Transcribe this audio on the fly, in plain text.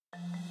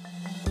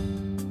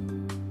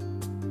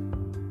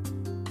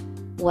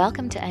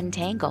Welcome to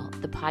Untangle,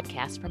 the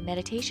podcast from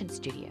Meditation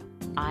Studio.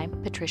 I'm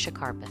Patricia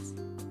Karpus.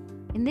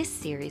 In this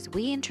series,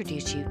 we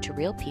introduce you to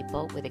real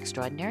people with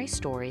extraordinary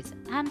stories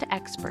and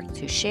experts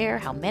who share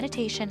how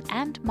meditation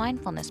and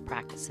mindfulness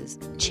practices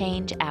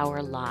change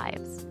our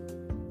lives.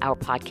 Our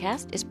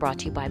podcast is brought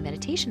to you by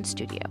Meditation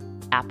Studio,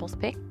 Apple's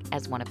pick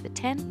as one of the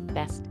 10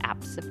 best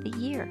apps of the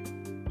year.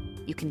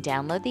 You can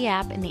download the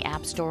app in the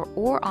App Store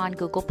or on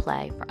Google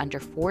Play for under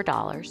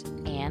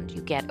 $4, and you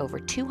get over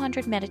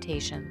 200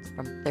 meditations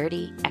from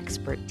 30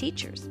 expert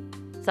teachers.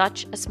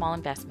 Such a small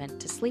investment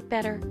to sleep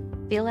better,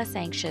 feel less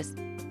anxious,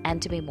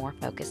 and to be more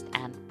focused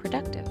and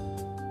productive.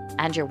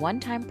 And your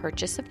one-time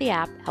purchase of the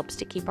app helps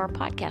to keep our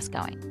podcast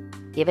going.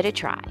 Give it a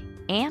try.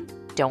 And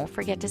don't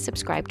forget to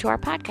subscribe to our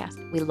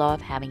podcast. We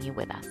love having you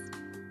with us.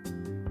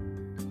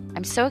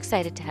 I'm so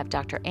excited to have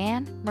Dr.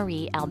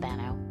 Marie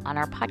Albano on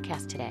our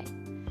podcast today.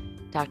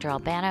 Dr.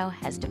 Albano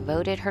has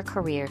devoted her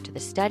career to the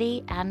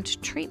study and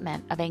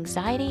treatment of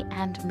anxiety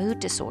and mood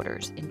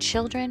disorders in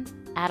children,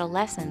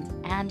 adolescents,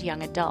 and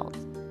young adults.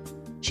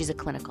 She's a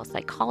clinical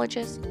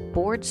psychologist,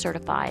 board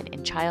certified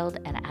in child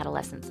and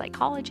adolescent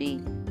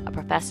psychology, a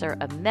professor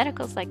of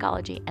medical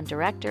psychology, and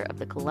director of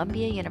the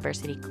Columbia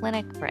University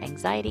Clinic for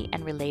Anxiety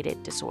and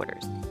Related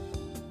Disorders.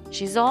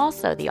 She's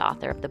also the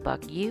author of the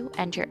book, You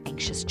and Your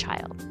Anxious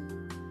Child.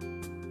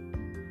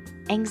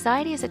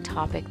 Anxiety is a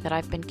topic that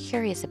I've been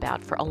curious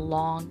about for a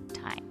long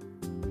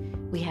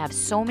time. We have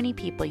so many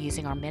people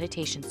using our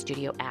Meditation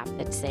Studio app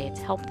that say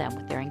it's helped them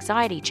with their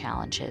anxiety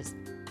challenges.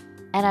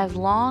 And I've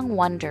long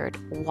wondered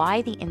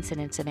why the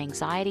incidence of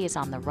anxiety is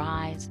on the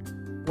rise,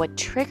 what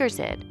triggers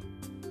it,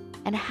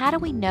 and how do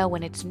we know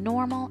when it's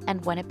normal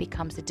and when it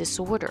becomes a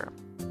disorder?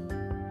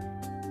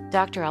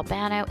 Dr.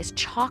 Albano is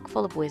chock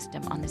full of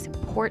wisdom on this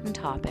important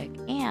topic,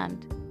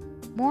 and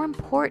more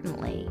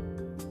importantly,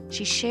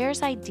 she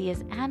shares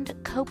ideas and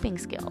coping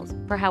skills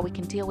for how we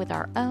can deal with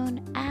our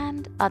own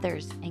and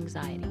others'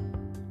 anxiety.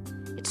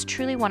 It's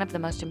truly one of the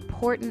most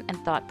important and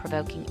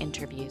thought-provoking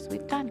interviews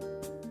we've done.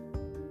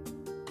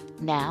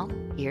 Now,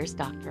 here's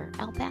Dr.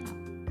 Albano.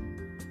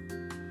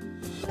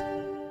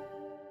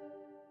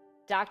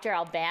 Dr.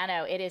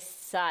 Albano, it is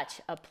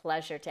such a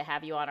pleasure to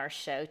have you on our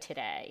show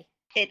today.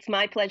 It's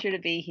my pleasure to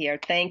be here.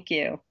 Thank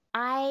you.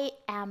 I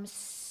am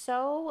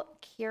so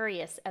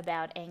curious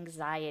about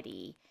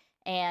anxiety,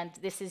 and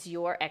this is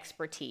your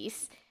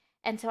expertise.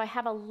 And so I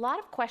have a lot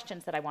of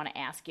questions that I want to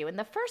ask you. And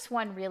the first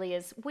one really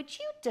is, would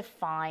you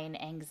define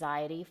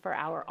anxiety for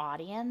our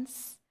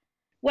audience?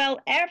 Well,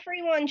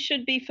 everyone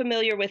should be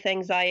familiar with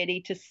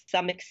anxiety to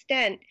some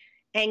extent.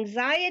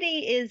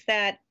 Anxiety is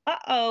that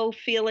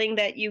feeling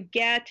that you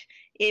get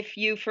if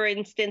you, for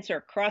instance,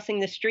 are crossing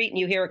the street and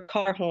you hear a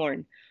car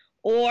horn.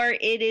 Or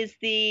it is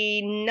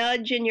the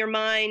nudge in your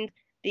mind,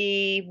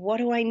 the what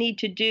do I need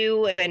to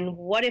do and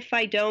what if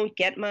I don't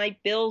get my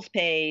bills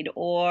paid?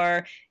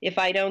 Or if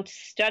I don't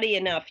study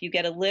enough, you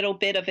get a little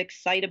bit of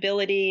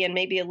excitability and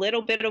maybe a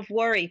little bit of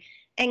worry.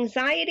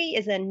 Anxiety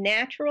is a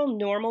natural,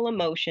 normal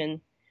emotion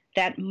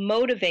that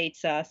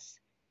motivates us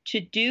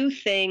to do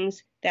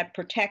things that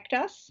protect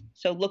us.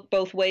 So look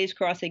both ways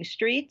crossing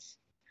streets,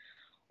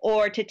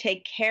 or to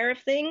take care of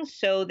things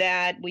so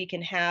that we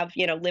can have,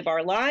 live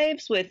our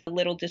lives with a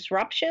little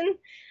disruption.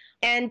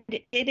 And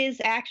it is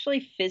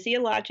actually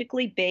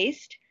physiologically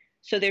based.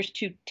 So there's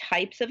two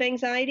types of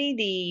anxiety: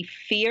 the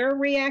fear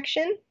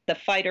reaction, the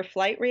fight or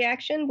flight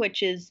reaction,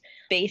 which is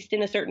based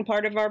in a certain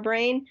part of our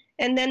brain,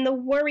 and then the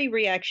worry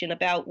reaction,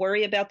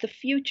 worry about the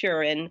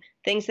future and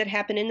things that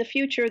happen in the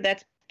future,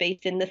 that's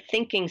based in the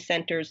thinking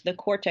centers, the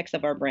cortex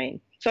of our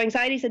brain. So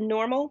anxiety is a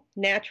normal,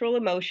 natural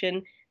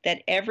emotion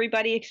that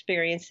everybody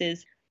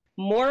experiences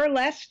more or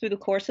less through the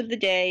course of the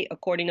day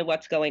according to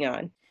what's going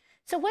on.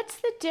 So what's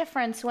the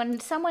difference when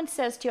someone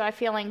says to you, I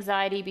feel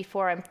anxiety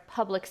before I'm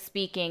public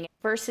speaking,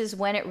 versus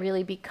when it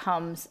really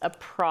becomes a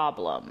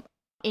problem?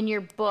 In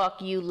your book,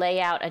 you lay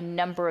out a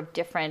number of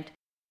different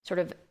sort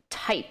of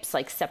types,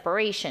 like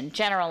separation,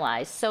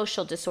 generalized,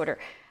 social disorder,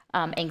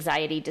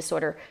 anxiety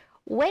disorder.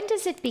 When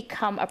does it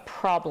become a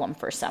problem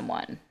for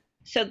someone?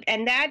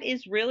 And that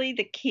is really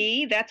the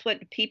key. That's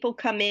what people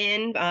come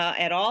in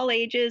at all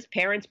ages,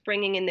 parents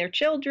bringing in their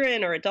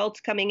children or adults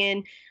coming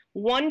in,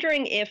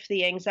 wondering if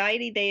the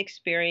anxiety they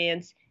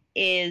experience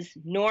is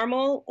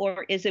normal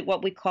or is it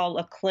what we call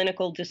a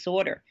clinical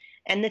disorder.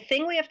 And the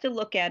thing we have to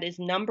look at is,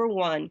 number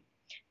one,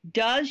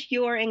 does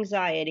your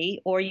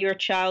anxiety or your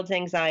child's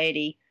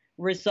anxiety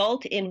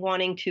result in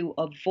wanting to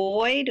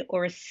avoid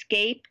or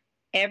escape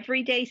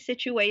everyday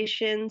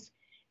situations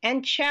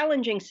and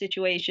challenging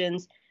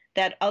situations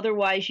that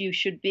otherwise you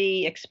should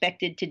be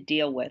expected to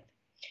deal with?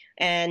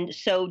 And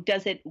so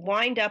does it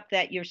wind up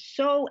that you're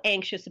so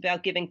anxious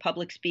about giving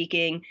public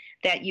speaking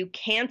that you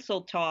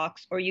cancel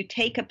talks or you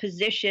take a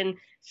position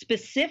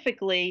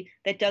specifically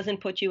that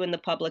doesn't put you in the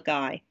public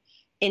eye?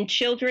 In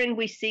children,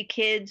 we see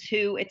kids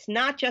who it's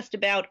not just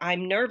about,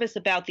 I'm nervous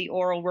about the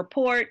oral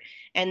report,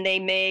 and they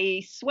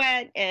may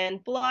sweat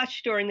and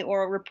blush during the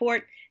oral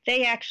report.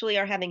 They actually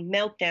are having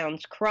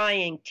meltdowns,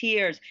 crying,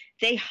 tears.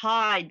 They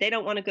hide. They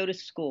don't want to go to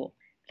school.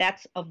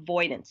 That's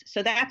avoidance.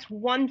 So that's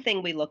one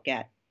thing we look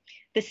at.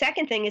 The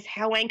second thing is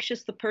how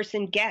anxious the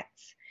person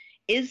gets.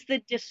 Is the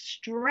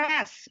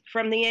distress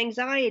from the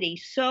anxiety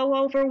so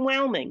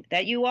overwhelming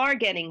that you are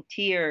getting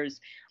tears?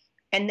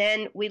 And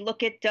then we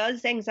look at,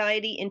 does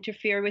anxiety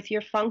interfere with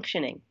your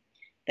functioning?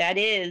 That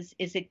is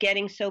it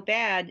getting so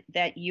bad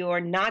that you're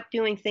not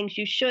doing things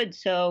you should?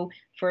 So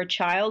for a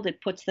child,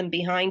 it puts them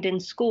behind in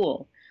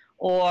school,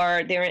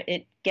 or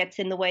it gets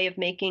in the way of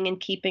making and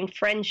keeping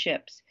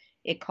friendships.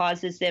 It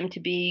causes them to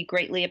be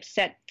greatly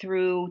upset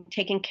through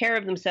taking care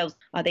of themselves.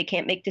 They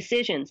can't make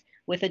decisions.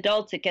 With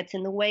adults, it gets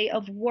in the way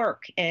of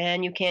work,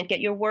 and you can't get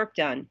your work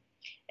done.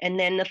 And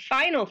then the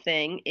final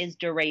thing is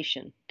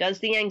duration. Does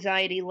the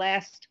anxiety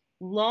last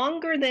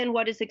longer than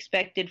what is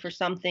expected for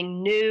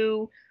something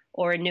new,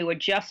 or a new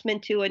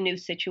adjustment to a new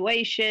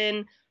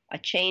situation, a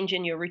change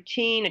in your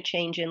routine, a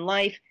change in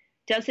life?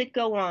 Does it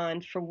go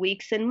on for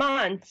weeks and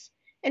months?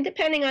 And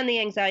depending on the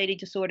anxiety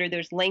disorder,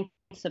 there's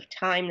lengths of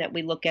time that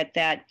we look at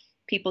that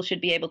people should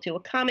be able to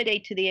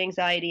accommodate to the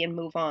anxiety and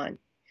move on.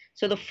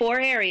 So the four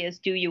areas: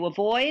 do you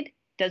avoid?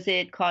 Does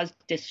it cause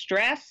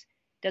distress?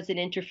 Does it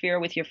interfere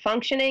with your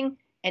functioning?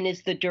 And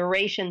is the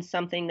duration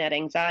something that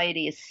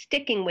anxiety is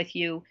sticking with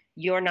you?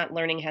 You're not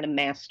learning how to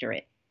master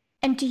it.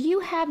 And do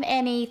you have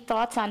any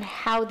thoughts on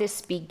how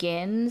this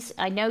begins?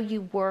 I know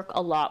you work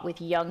a lot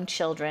with young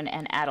children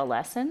and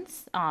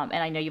adolescents, and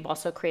I know you've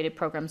also created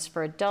programs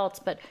for adults,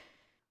 but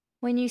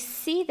when you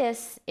see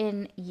this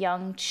in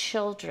young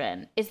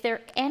children, is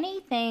there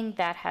anything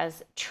that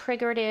has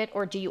triggered it,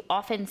 or do you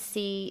often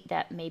see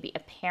that maybe a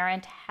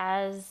parent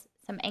has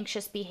some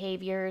anxious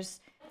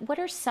behaviors? What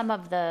are some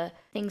of the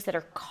things that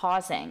are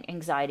causing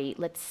anxiety?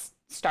 Let's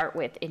start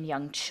with in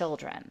young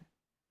children.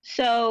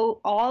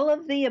 So all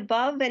of the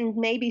above, and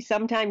maybe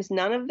sometimes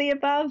none of the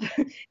above.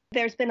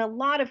 There's been a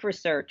lot of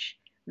research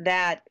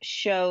that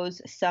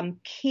shows some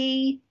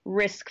key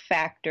risk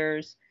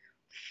factors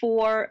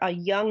for a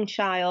young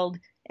child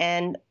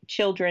and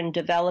children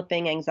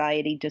developing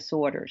anxiety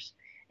disorders.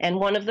 And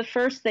one of the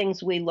first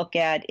things we look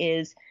at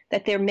is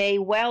that there may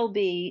well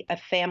be a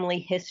family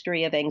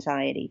history of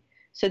anxiety.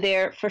 So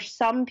for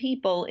some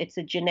people, it's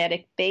a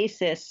genetic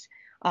basis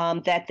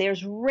that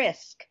there's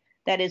risk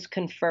that is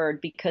conferred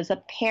because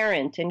a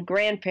parent and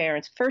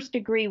grandparents,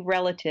 first-degree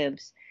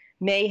relatives,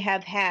 may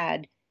have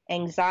had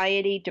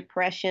anxiety,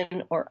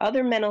 depression, or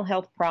other mental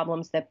health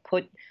problems that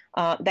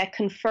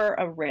confer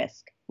a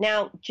risk.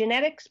 Now,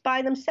 genetics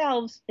by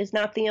themselves is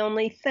not the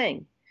only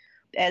thing.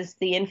 As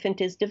the infant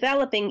is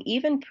developing,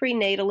 even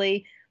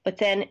prenatally, but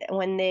then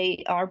when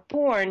they are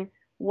born,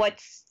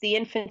 what's the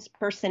infant's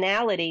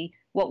personality,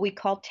 what we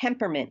call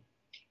temperament.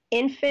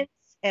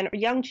 Infants and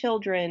young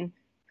children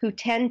who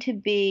tend to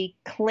be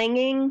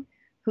clinging,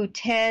 who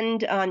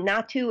tend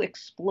not to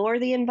explore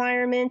the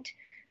environment,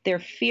 they're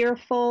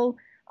fearful,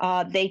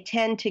 they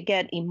tend to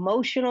get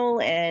emotional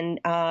and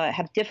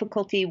have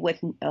difficulty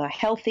with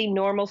healthy,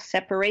 normal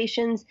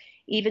separations,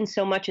 even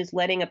so much as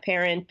letting a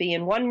parent be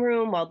in one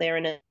room while they're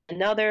in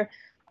another.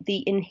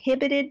 The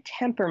inhibited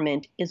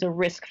temperament is a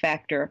risk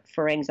factor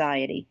for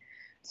anxiety.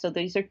 So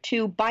these are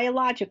two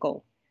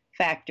biological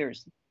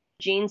factors,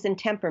 genes and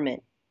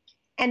temperament.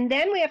 And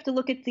then we have to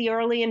look at the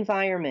early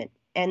environment.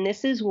 And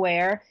this is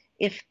where,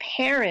 if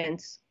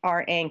parents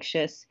are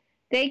anxious,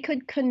 they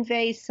could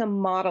convey some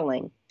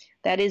modeling.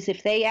 That is,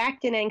 if they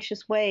act in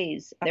anxious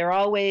ways, they're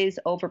always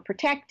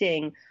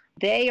overprotecting,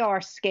 they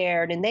are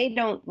scared, and they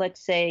don't,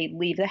 let's say,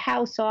 leave the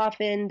house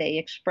often, they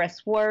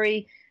express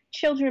worry,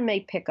 children may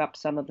pick up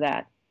some of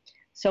that.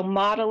 So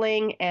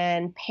modeling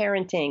and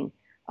parenting,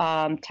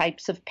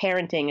 types of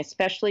parenting,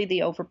 especially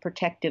the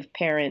overprotective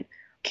parent,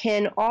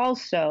 can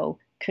also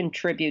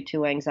contribute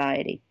to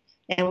anxiety.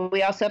 And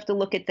we also have to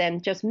look at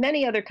then just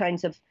many other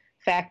kinds of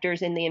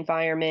factors in the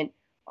environment.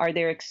 Are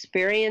there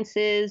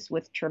experiences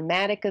with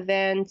traumatic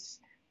events,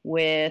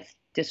 with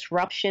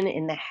disruption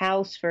in the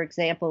house? For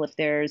example, if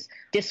there's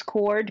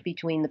discord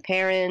between the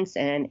parents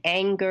and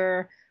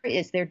anger,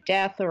 is there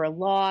death or a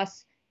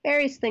loss?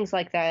 Various things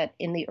like that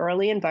in the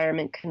early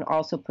environment can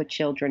also put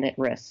children at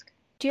risk.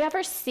 Do you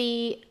ever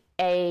see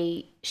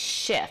a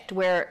shift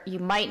where you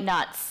might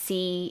not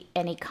see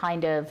any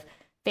kind of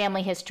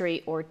family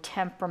history or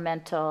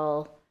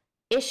temperamental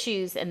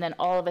issues, and then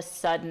all of a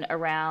sudden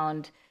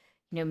around,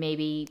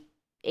 maybe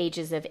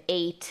ages of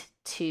 8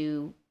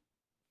 to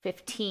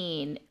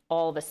 15,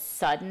 all of a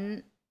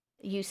sudden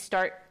you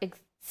start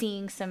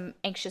seeing some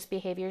anxious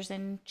behaviors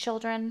in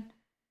children?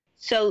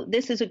 So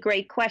this is a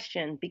great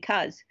question,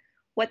 because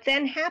what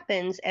then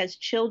happens as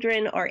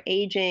children are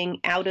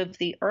aging out of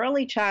the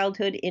early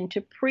childhood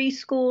into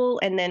preschool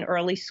and then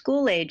early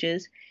school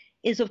ages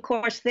is, of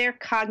course, their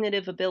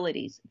cognitive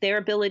abilities, their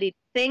ability to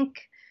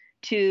think,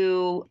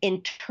 to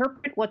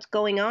interpret what's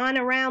going on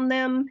around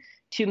them,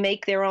 to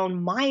make their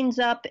own minds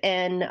up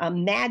and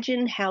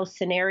imagine how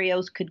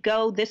scenarios could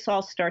go, this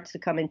all starts to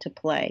come into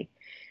play.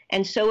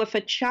 And so if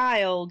a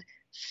child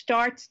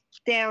starts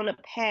down a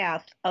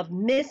path of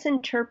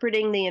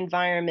misinterpreting the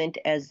environment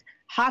as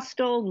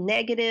hostile,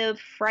 negative,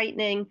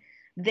 frightening,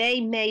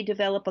 they may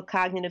develop a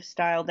cognitive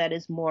style that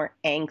is more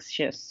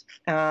anxious,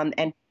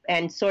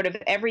 and sort of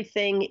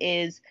everything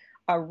is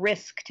a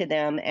risk to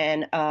them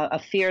and a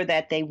fear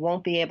that they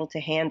won't be able to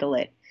handle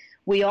it.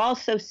 We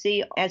also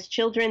see as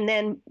children,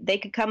 then they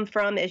could come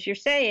from, as you're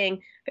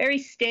saying, very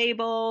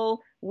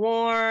stable,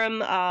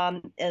 warm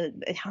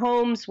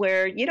homes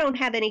where you don't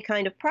have any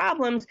kind of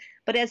problems.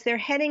 But as they're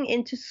heading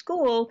into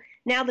school,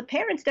 now the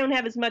parents don't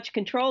have as much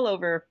control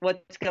over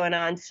what's going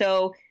on.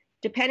 So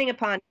depending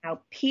upon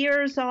how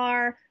peers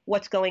are,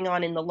 what's going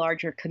on in the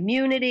larger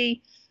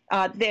community,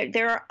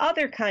 there are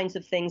other kinds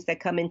of things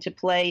that come into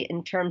play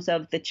in terms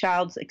of the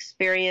child's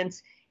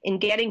experience in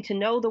getting to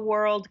know the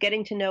world,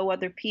 getting to know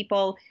other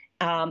people,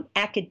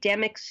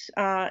 academics,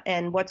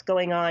 and what's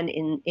going on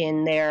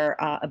in their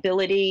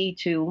ability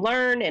to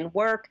learn and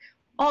work.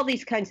 All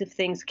these kinds of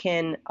things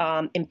can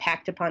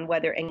impact upon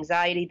whether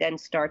anxiety then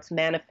starts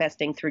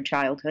manifesting through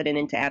childhood and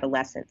into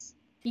adolescence.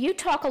 You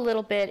talk a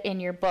little bit in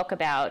your book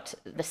about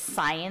the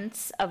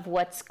science of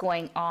what's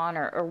going on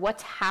or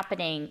what's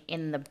happening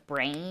in the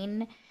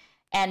brain.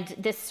 And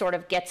this sort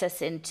of gets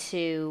us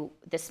into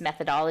this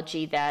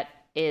methodology that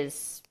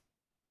is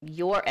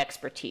your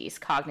expertise,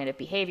 cognitive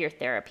behavior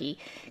therapy.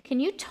 Can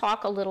you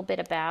talk a little bit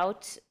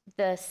about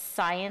the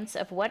science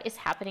of what is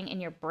happening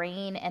in your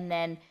brain and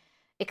then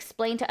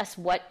explain to us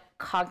what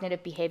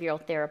cognitive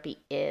behavioral therapy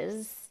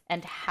is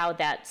and how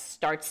that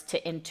starts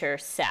to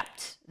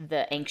intercept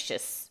the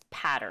anxious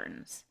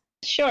patterns?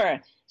 Sure.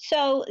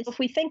 So if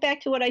we think back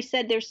to what I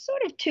said, there's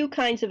sort of two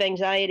kinds of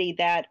anxiety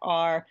that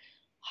are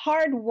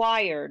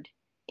hardwired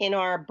in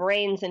our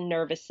brains and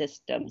nervous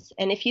systems.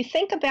 And if you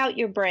think about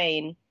your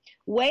brain,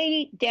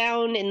 way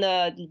down in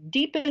the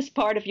deepest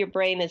part of your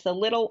brain is a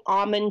little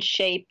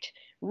almond-shaped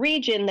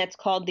region that's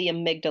called the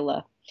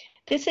amygdala.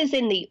 This is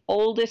in the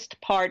oldest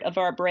part of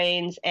our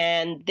brains,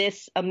 and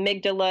this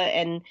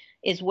amygdala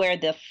is where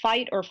the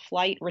fight or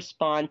flight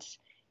response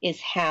is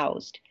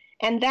housed.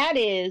 And that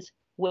is,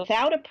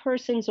 without a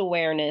person's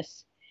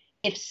awareness,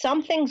 if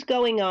something's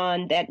going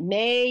on that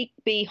may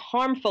be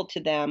harmful to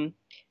them,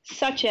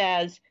 such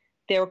as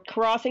they're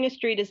crossing a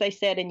street, as I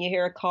said, and you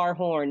hear a car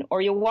horn,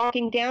 or you're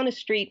walking down a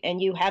street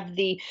and you have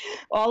the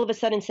all of a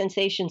sudden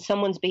sensation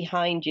someone's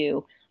behind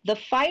you. The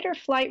fight or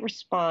flight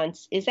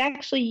response is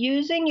actually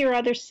using your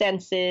other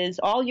senses,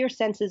 all your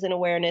senses and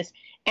awareness,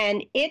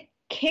 and it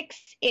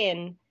kicks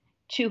in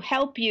to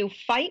help you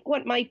fight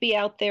what might be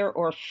out there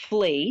or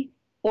flee,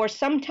 or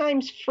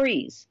sometimes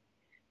freeze.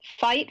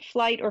 Fight,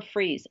 flight, or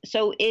freeze.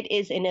 So it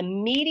is an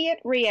immediate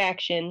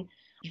reaction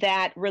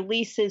that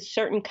releases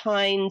certain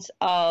kinds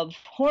of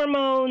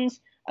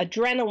hormones,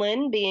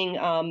 adrenaline being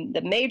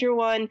the major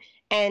one,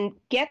 and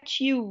gets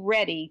you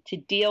ready to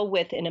deal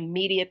with an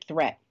immediate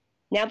threat.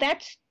 Now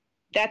that's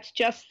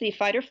just the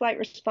fight or flight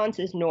response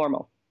is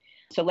normal.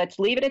 So let's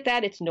leave it at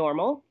that. It's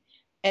normal.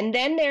 And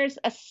then there's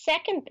a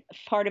second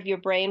part of your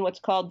brain, what's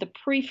called the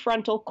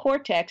prefrontal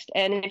cortex.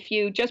 And if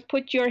you just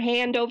put your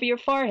hand over your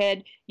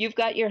forehead, you've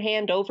got your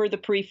hand over the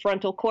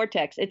prefrontal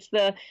cortex.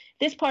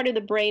 This part of the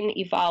brain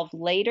evolved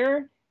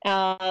later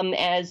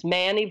as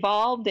man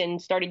evolved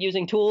and started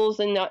using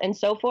tools and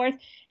so forth.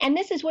 And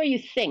this is where you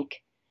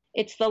think.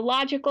 It's the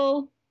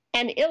logical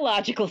and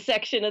illogical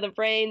section of the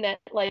brain that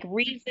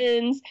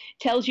reasons,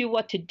 tells you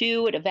what to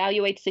do, it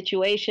evaluates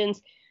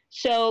situations.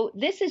 So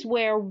this is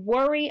where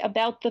worry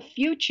about the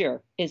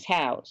future is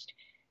housed.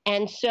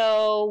 And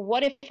so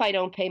what if I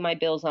don't pay my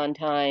bills on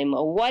time?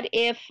 Or what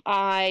if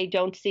I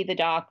don't see the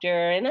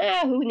doctor? And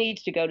who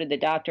needs to go to the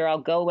doctor? I'll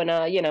go in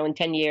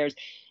 10 years.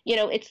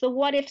 It's the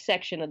what if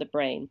section of the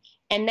brain.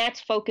 And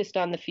that's focused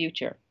on the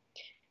future.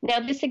 Now,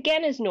 this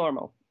again is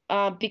normal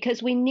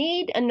because we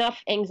need enough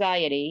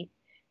anxiety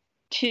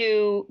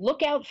to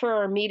look out for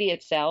our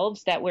immediate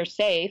selves, that we're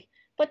safe,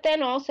 but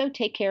then also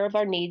take care of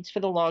our needs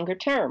for the longer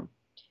term.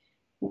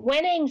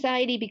 When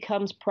anxiety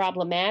becomes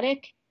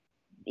problematic,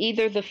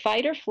 either the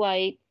fight or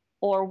flight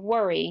or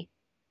worry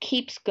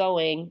keeps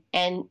going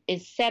and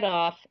is set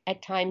off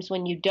at times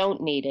when you don't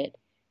need it.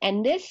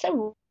 And this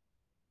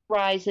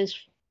arises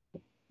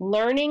from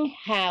learning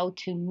how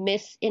to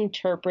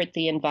misinterpret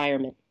the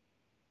environment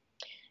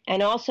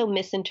and also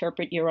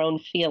misinterpret your own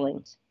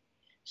feelings.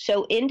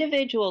 So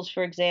individuals,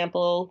 for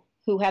example,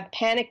 who have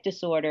panic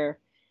disorder,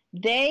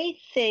 they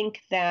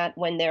think that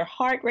when their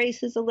heart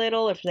races a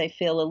little, if they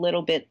feel a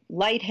little bit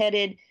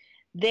lightheaded,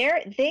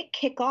 they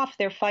kick off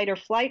their fight or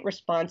flight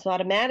response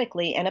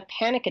automatically, and a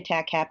panic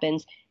attack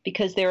happens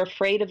because they're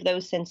afraid of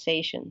those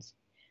sensations.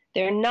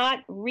 They're not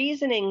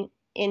reasoning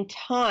in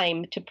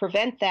time to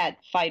prevent that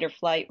fight or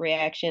flight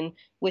reaction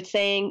with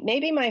saying,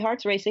 maybe my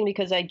heart's racing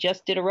because I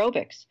just did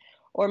aerobics.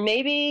 Or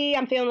maybe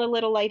I'm feeling a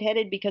little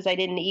lightheaded because I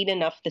didn't eat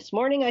enough this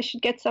morning. I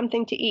should get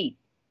something to eat.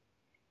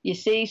 You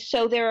see,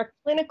 so there are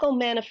clinical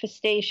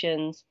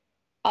manifestations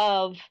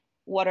of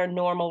what are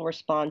normal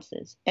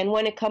responses. And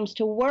when it comes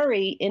to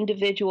worry,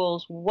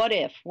 individuals, what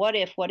if,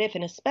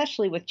 and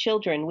especially with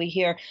children, we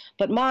hear,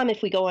 but mom,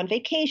 if we go on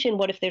vacation,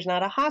 what if there's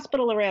not a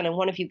hospital around? And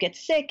what if you get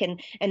sick?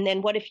 And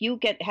then what if you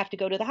have to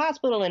go to the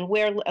hospital and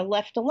we're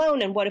left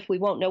alone? And what if we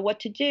won't know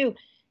what to do?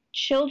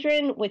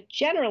 Children with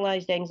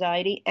generalized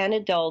anxiety and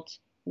adults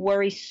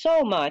worry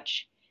so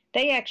much,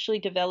 they actually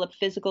develop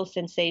physical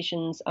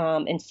sensations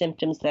and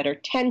symptoms that are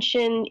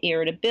tension,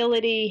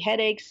 irritability,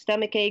 headaches,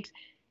 stomach aches,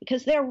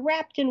 because they're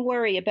wrapped in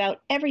worry about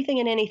everything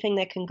and anything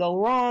that can go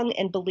wrong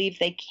and believe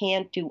they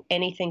can't do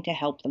anything to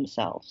help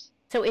themselves.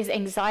 So is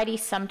anxiety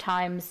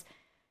sometimes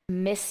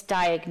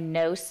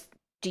misdiagnosed?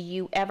 Do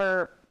you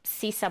ever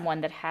see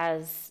someone that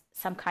has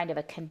some kind of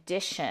a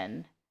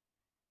condition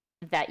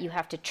that you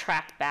have to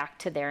track back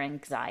to their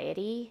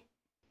anxiety?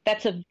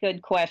 That's a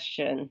good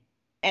question.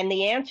 And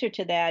the answer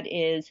to that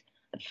is,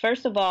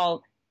 first of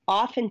all,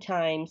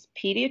 oftentimes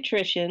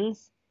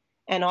pediatricians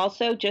and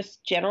also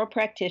just general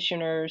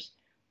practitioners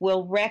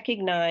will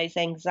recognize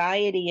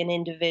anxiety in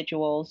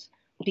individuals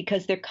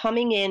because they're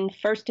coming in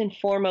first and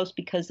foremost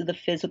because of the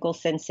physical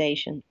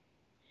sensation.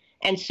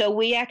 And so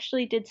we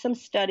actually did some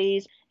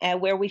studies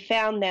where we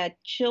found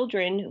that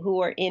children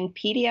who are in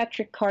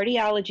pediatric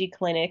cardiology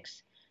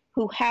clinics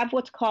who have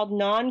what's called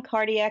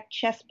non-cardiac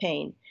chest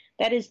pain,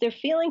 that is, they're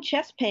feeling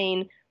chest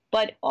pain,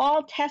 but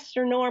all tests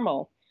are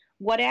normal.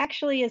 What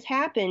actually has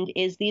happened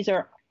is these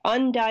are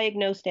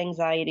undiagnosed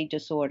anxiety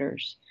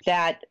disorders,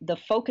 that the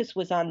focus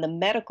was on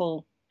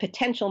the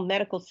potential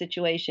medical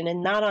situation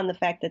and not on the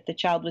fact that the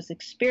child was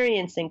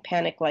experiencing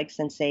panic-like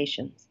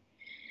sensations.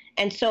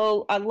 And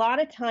so a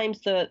lot of times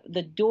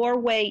the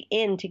doorway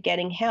into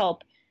getting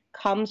help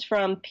comes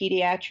from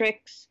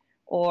pediatrics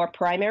or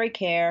primary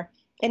care,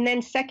 and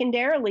then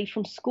secondarily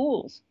from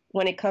schools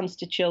when it comes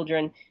to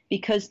children,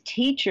 because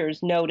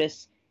teachers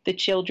notice the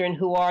children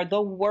who are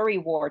the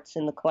worrywarts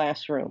in the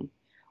classroom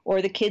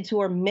or the kids who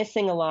are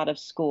missing a lot of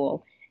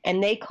school.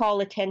 And they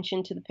call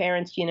attention to the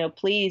parents,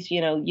 please,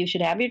 you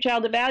should have your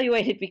child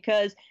evaluated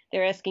because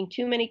they're asking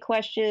too many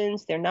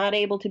questions. They're not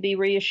able to be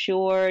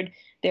reassured.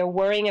 They're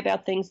worrying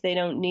about things they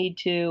don't need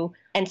to.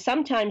 And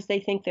sometimes they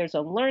think there's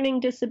a learning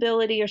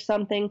disability or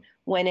something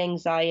when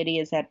anxiety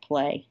is at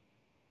play.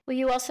 Well,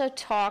 you also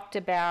talked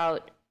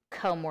about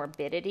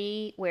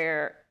comorbidity,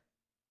 where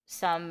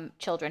some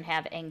children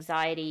have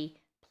anxiety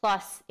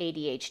plus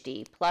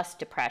ADHD plus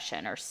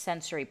depression or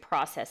sensory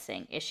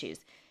processing issues.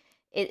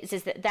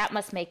 That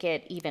must make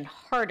it even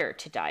harder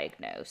to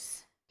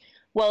diagnose.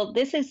 Well,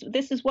 this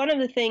is one of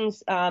the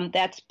things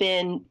that's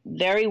been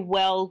very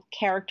well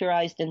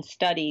characterized and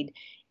studied,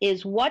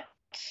 is what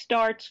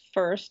starts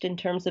first in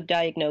terms of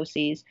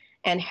diagnoses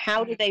and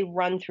how do they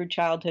run through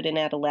childhood and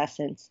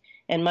adolescence.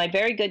 And my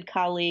very good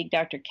colleague,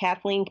 Dr.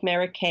 Kathleen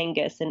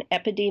Merikangis, an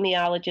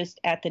epidemiologist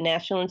at the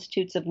National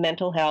Institutes of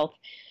Mental Health,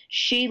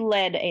 she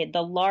led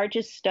the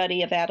largest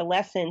study of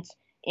adolescents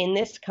in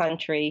this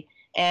country.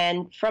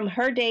 And from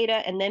her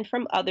data and then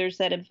from others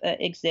that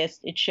exist,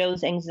 it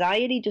shows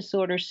anxiety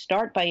disorders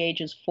start by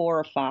ages 4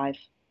 or 5.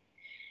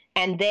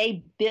 And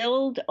they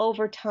build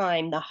over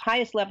time the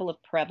highest level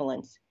of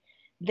prevalence.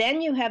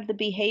 Then you have the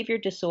behavior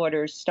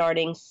disorders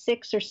starting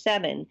 6 or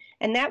 7,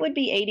 and that would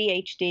be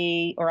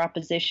ADHD or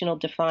oppositional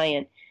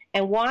defiant.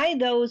 And why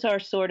those are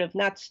sort of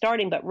not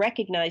starting but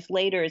recognized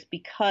later is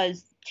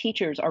because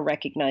teachers are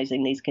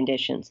recognizing these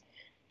conditions.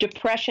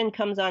 Depression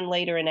comes on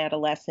later in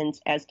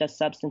adolescence, as does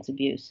substance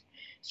abuse.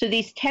 So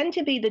these tend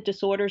to be the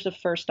disorders of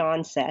first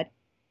onset,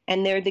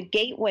 and they're the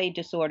gateway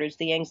disorders,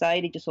 the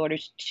anxiety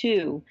disorders,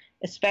 to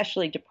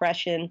especially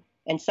depression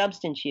and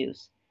substance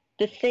use.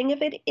 The thing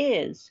of it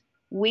is,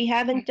 we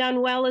haven't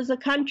done well as a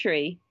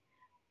country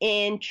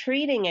in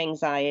treating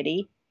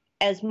anxiety.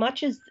 As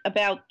much as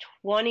about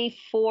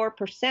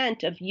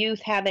 24% of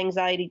youth have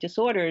anxiety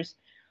disorders,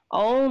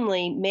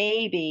 only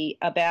maybe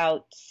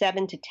about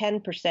 7 to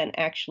 10%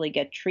 actually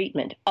get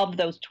treatment of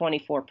those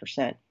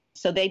 24%.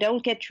 So they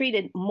don't get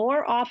treated.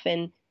 More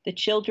often, the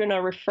children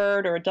are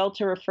referred or adults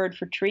are referred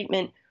for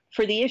treatment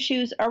for the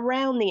issues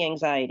around the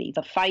anxiety,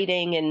 the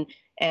fighting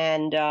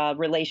and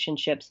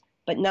relationships,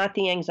 but not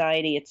the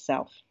anxiety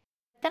itself.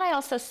 Then I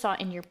also saw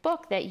in your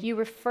book that you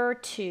refer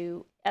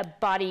to a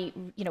body,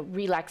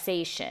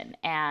 relaxation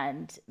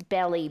and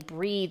belly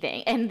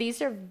breathing. And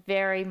these are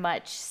very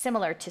much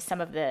similar to some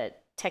of the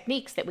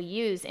techniques that we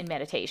use in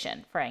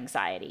meditation for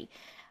anxiety.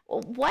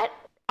 What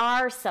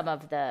are some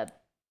of the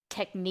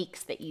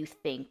techniques that you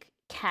think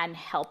can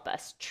help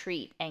us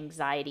treat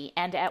anxiety?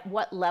 And at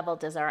what level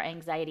does our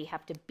anxiety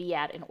have to be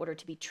at in order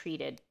to be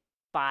treated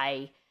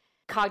by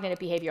cognitive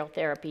behavioral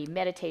therapy,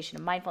 meditation,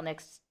 and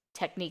mindfulness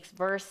techniques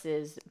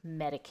versus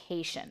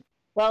medication?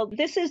 Well,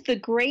 this is the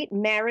great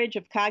marriage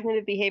of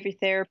cognitive behavior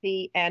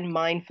therapy and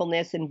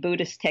mindfulness and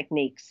Buddhist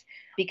techniques,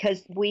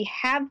 because we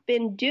have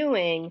been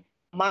doing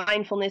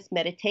mindfulness,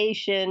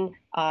 meditation,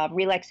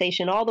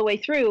 relaxation all the way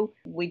through.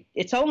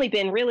 It's only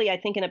been really, I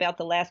think, in about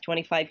the last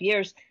 25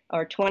 years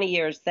or 20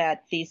 years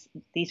that these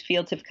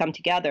fields have come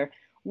together.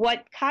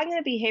 What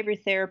cognitive behavior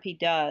therapy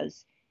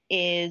does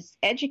is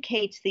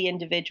educates the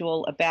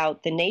individual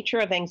about the nature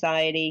of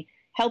anxiety,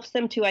 helps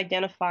them to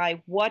identify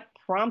what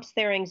prompts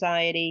their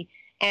anxiety.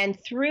 And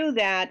through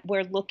that,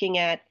 we're looking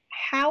at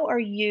how are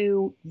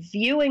you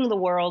viewing the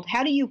world?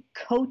 How do you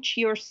coach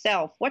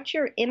yourself? What's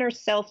your inner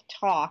self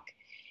talk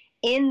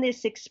in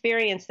this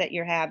experience that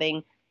you're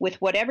having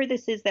with whatever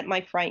this is that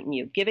might frighten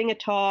you? Giving a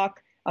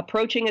talk,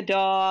 approaching a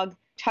dog,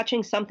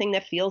 touching something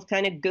that feels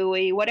kind of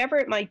gooey, whatever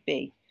it might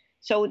be.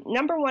 So,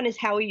 number one is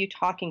how are you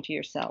talking to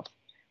yourself?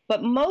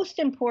 But most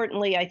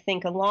importantly, I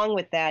think, along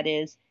with that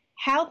is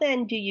how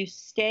then do you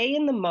stay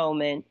in the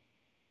moment,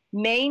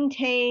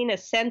 maintain a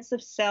sense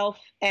of self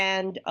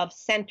and of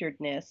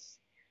centeredness,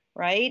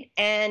 right?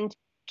 And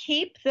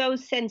keep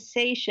those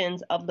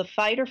sensations of the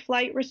fight or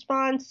flight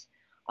response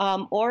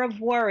or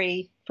of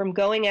worry from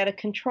going out of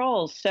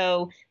control.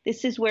 So,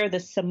 this is where the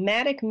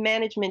somatic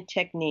management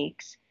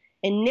techniques,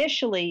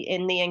 initially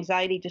in the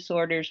anxiety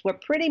disorders, were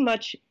pretty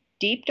much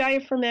deep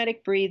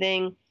diaphragmatic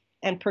breathing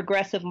and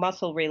progressive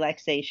muscle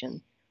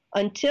relaxation.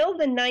 Until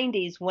the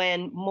 90s,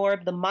 when more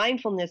of the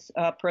mindfulness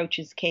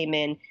approaches came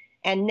in.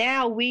 And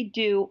now we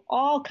do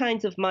all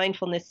kinds of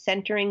mindfulness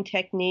centering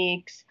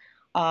techniques,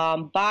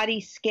 body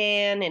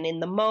scan and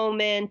in the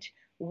moment,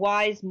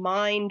 wise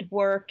mind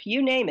work,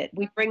 you name it.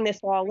 We bring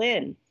this all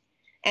in.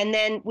 And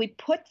then we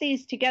put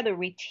these together.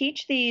 We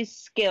teach these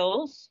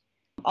skills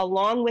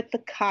along with the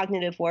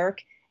cognitive work,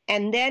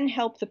 and then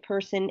help the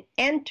person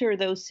enter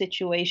those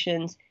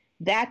situations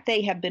that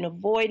they have been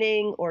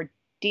avoiding or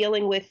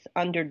dealing with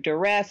under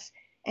duress,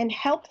 and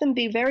help them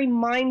be very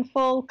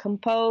mindful,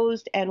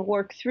 composed, and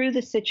work through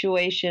the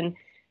situation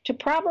to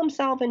problem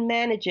solve and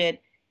manage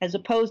it, as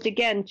opposed,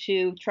 again,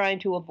 to trying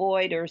to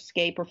avoid or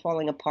escape or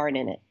falling apart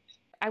in it.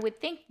 I would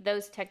think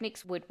those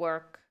techniques would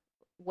work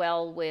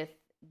well with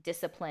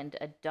disciplined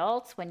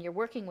adults. When you're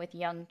working with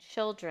young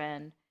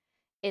children,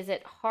 is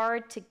it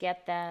hard to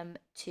get them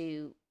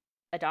to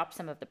adopt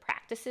some of the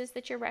practices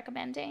that you're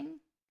recommending?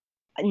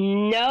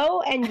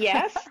 No and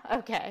yes.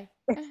 Okay.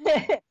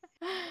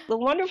 The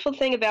wonderful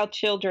thing about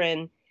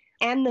children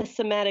and the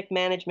somatic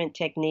management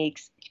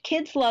techniques,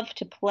 kids love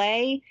to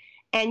play,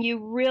 and you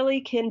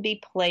really can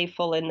be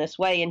playful in this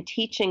way in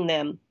teaching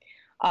them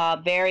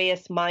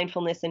various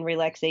mindfulness and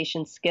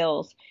relaxation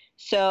skills.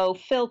 So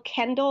Phil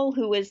Kendall,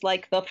 who is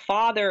like the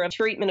father of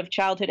treatment of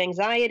childhood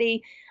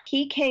anxiety,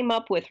 he came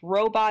up with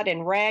Robot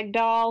and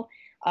Ragdoll,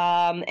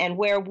 and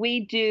where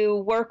we do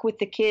work with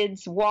the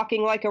kids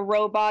walking like a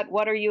robot.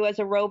 What are you as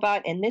a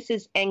robot? And this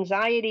is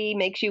anxiety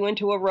makes you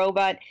into a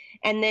robot,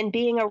 and then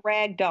being a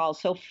rag doll.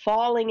 So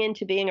falling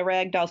into being a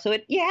rag doll. So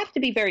you have to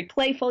be very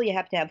playful. You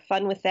have to have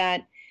fun with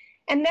that.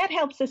 And that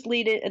helps us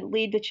lead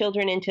the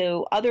children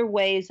into other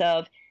ways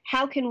of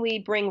how can we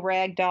bring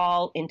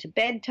ragdoll into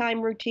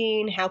bedtime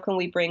routine? How can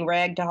we bring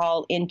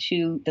ragdoll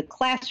into the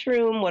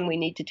classroom when we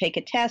need to take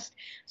a test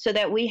so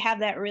that we have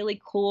that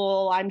really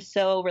cool, I'm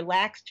so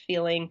relaxed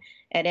feeling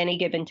at any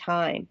given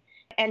time?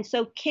 And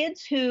so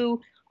kids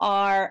who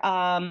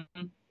are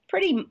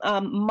pretty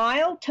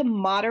mild to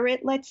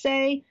moderate, let's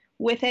say,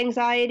 with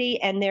anxiety,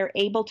 and they're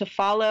able to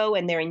follow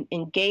and they're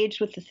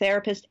engaged with the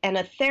therapist, and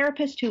a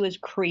therapist who is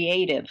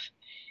creative,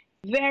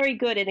 very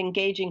good at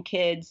engaging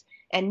kids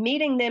and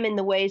meeting them in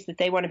the ways that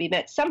they want to be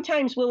met.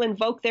 Sometimes we'll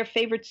invoke their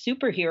favorite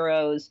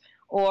superheroes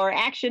or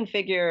action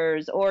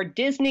figures or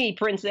Disney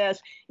princess,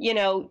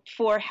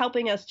 for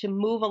helping us to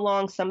move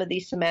along some of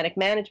these somatic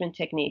management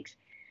techniques.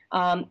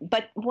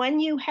 But when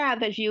you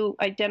have, as you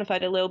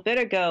identified a little bit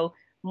ago,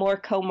 more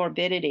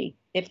comorbidity,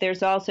 if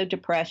there's also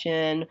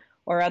depression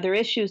or other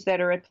issues that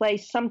are at play,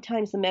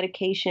 sometimes the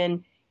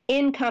medication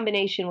in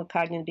combination with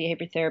cognitive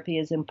behavior therapy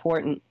is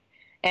important.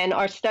 And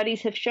our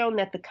studies have shown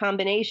that the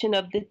combination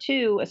of the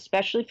two,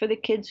 especially for the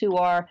kids who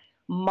are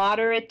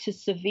moderate to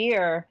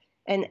severe,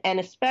 and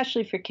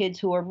especially for kids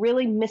who are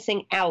really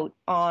missing out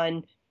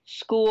on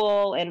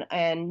school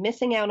and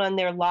missing out on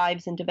their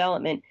lives and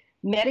development,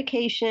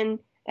 medication,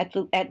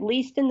 at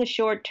least in the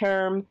short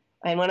term,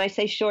 and when I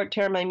say short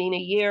term, I mean a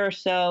year or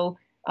so,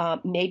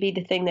 may be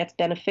the thing that's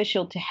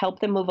beneficial to help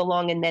them move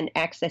along and then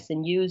access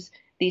and use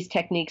these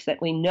techniques that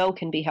we know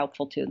can be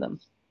helpful to them.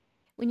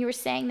 When you were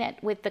saying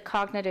that with the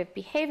cognitive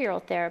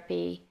behavioral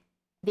therapy,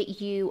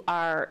 that you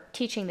are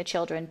teaching the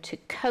children to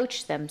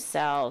coach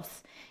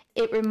themselves,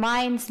 it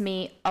reminds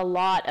me a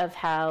lot of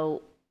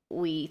how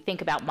we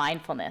think about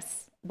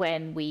mindfulness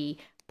when we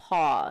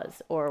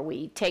pause or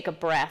we take a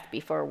breath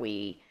before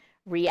we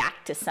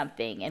react to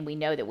something, and we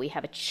know that we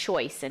have a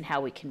choice in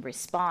how we can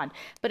respond.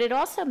 But it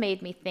also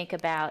made me think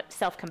about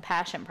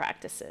self-compassion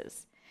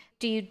practices.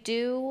 Do you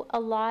do a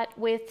lot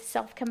with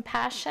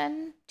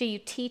self-compassion? Do you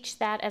teach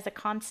that as a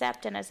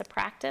concept and as a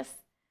practice?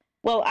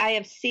 Well, I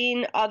have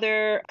seen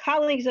other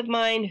colleagues of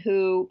mine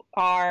who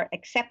are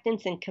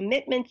acceptance and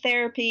commitment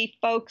therapy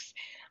folks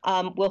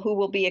who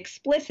will be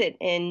explicit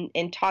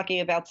in talking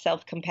about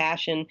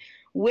self-compassion.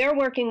 We're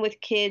working with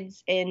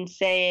kids in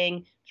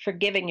saying,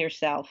 forgiving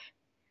yourself.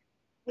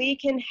 We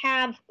can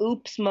have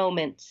oops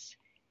moments.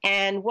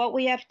 And what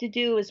we have to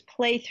do is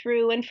play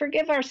through and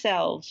forgive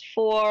ourselves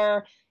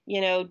for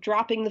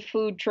dropping the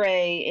food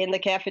tray in the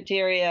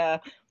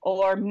cafeteria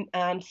or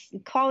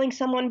calling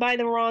someone by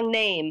the wrong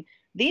name.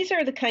 these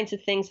are the kinds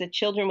of things that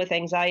children with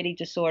anxiety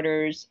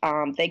disorders,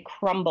 they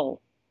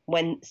crumble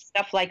when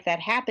stuff like that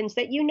happens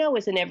that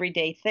is an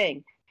everyday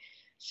thing.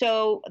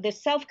 So the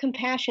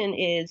self-compassion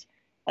is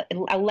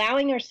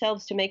allowing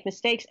ourselves to make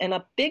mistakes. And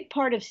a big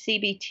part of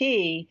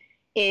CBT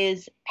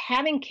is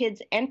having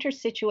kids enter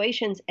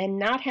situations and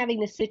not having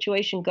the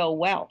situation go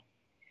well.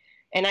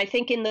 And I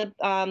think in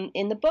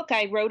the book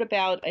I wrote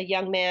about a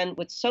young man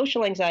with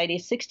social anxiety, a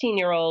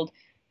 16-year-old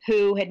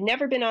who had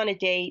never been on a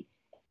date.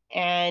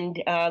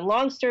 And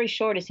long story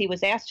short, as he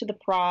was asked to the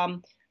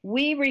prom,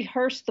 we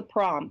rehearsed the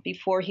prom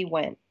before he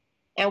went.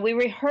 And we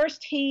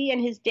rehearsed he and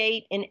his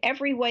date in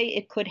every way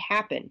it could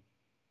happen.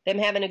 Them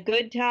having a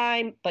good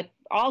time, but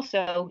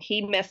also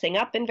he messing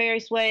up in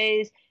various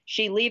ways,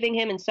 she leaving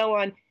him, and so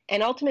on.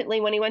 And ultimately,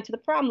 when he went to the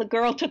prom, the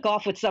girl took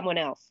off with someone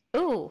else.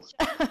 Ooh.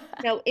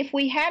 If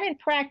we hadn't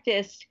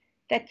practiced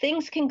that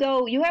things can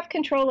go, you have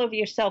control over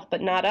yourself,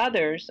 but not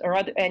others,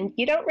 and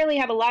you don't really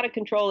have a lot of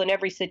control in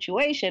every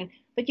situation,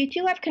 but you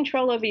do have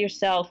control over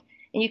yourself,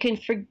 and you can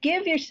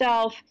forgive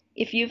yourself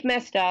if you've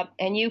messed up,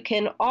 and you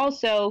can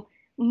also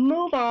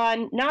move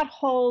on, not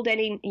hold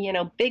any,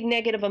 big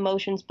negative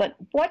emotions, but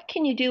what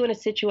can you do in a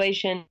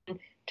situation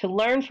to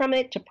learn from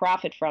it, to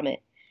profit from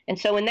it? And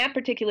so in that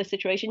particular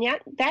situation,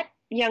 that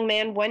young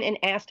man went and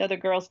asked other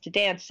girls to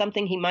dance,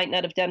 something he might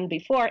not have done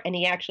before, and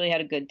he actually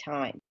had a good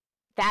time.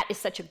 That is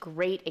such a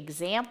great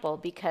example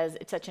because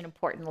it's such an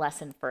important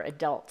lesson for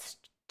adults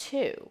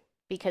too,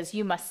 because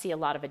you must see a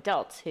lot of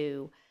adults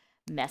who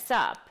mess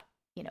up,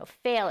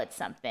 fail at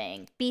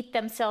something, beat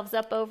themselves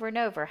up over and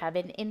over, have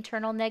an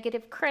internal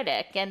negative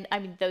critic. And I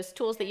mean, those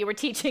tools that you were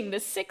teaching the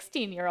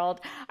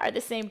 16-year-old are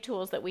the same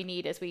tools that we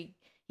need as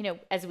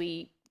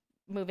we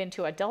move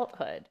into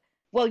adulthood.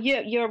 Well,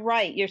 you're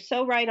right. You're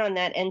so right on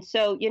that. And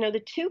so,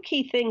 the two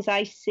key things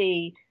I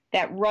see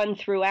that run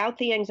throughout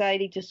the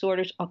anxiety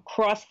disorders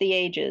across the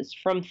ages,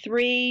 from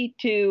 3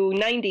 to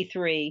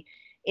 93,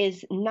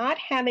 is not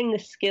having the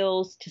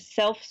skills to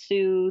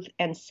self-soothe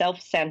and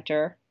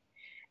self-center.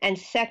 And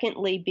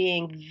secondly,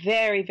 being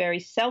very, very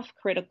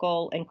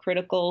self-critical and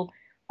critical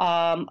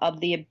of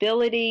the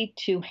ability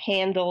to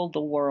handle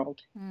the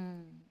world.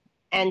 Mm.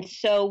 And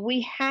so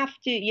we have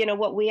to,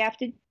 what we have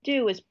to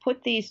do is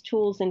put these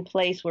tools in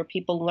place where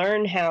people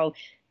learn how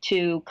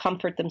to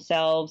comfort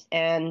themselves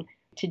and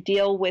to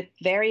deal with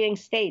varying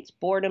states,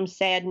 boredom,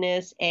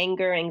 sadness,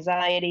 anger,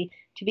 anxiety,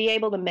 to be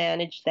able to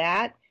manage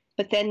that.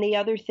 But then the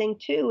other thing,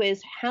 too,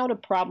 is how to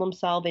problem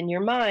solve in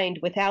your mind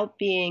without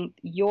being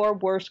your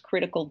worst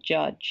critical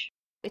judge.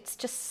 It's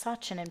just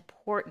such an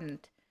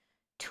important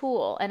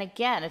tool. And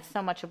again, it's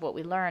so much of what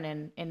we learn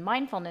in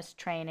mindfulness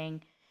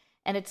training.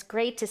 And it's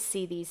great to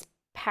see these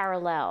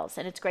parallels.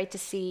 And it's great to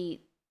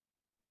see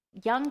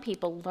young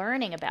people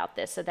learning about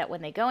this so that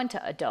when they go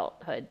into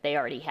adulthood, they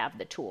already have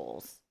the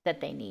tools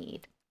that they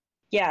need.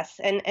 Yes.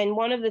 And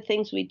one of the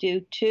things we do,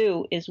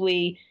 too, is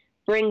we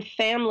bring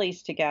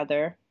families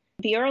together.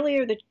 The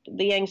earlier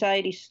the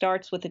anxiety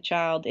starts with a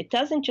child, it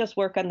doesn't just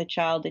work on the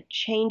child, it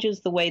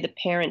changes the way the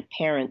parent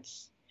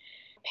parents.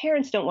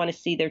 Parents don't want to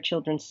see their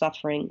children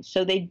suffering,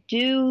 so they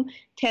do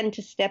tend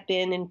to step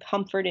in and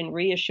comfort and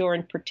reassure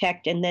and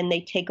protect, and then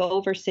they take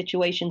over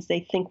situations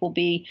they think will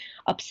be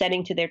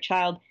upsetting to their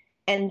child.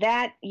 And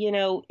that,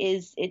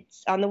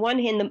 it's on the one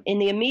hand, in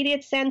the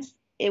immediate sense,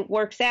 it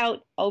works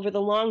out. Over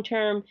the long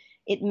term,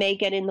 it may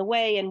get in the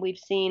way, and we've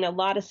seen a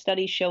lot of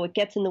studies show it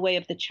gets in the way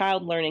of the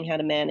child learning how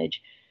to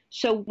manage.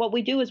 So what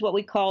we do is what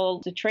we call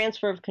the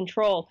transfer of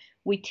control.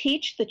 We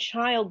teach the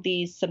child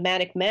these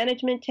somatic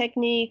management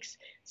techniques,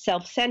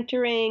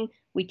 self-centering.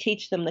 We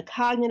teach them the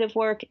cognitive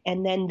work,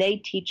 and then they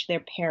teach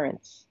their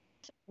parents.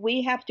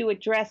 We have to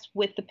address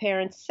with the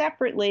parents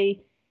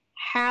separately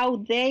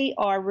how they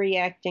are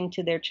reacting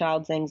to their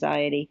child's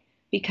anxiety,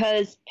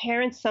 because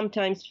parents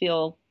sometimes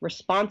feel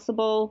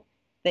responsible,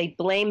 they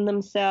blame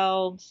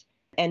themselves,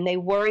 and they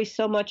worry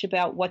so much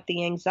about what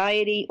the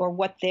anxiety or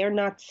what they're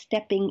not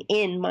stepping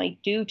in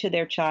might do to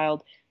their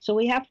child. So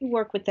we have to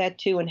work with that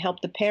too and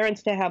help the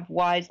parents to have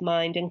wise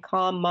mind and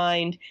calm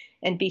mind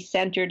and be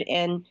centered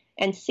and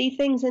see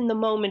things in the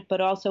moment,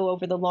 but also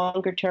over the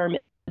longer term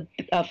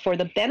for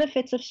the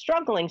benefits of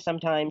struggling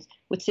sometimes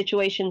with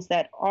situations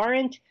that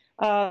aren't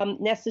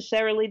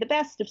necessarily the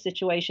best of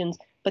situations,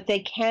 but they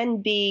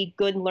can be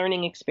good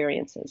learning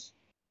experiences.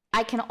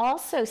 I can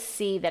also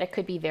see that it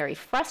could be very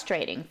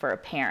frustrating for a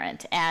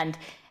parent. And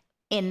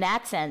in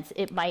that sense,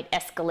 it might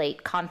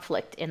escalate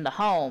conflict in the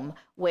home,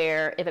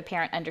 where if a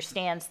parent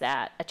understands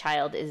that a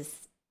child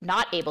is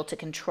not able to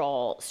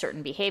control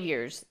certain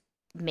behaviors,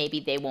 maybe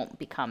they won't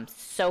become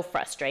so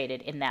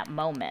frustrated in that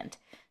moment.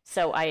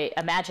 So I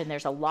imagine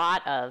there's a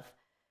lot of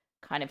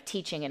kind of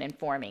teaching and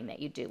informing that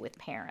you do with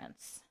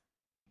parents.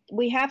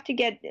 We have to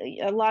get,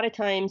 a lot of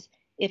times,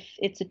 if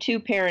it's a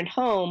two-parent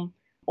home,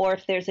 or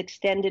if there's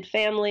extended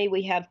family,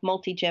 we have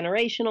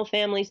multi-generational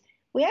families,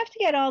 we have to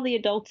get all the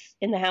adults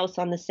in the house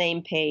on the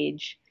same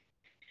page.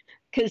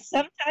 Because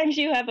sometimes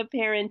you have a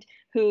parent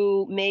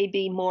who may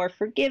be more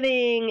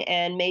forgiving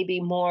and maybe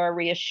more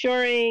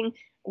reassuring,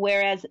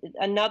 whereas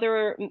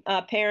another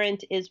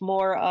parent is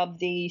more of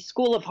the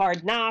school of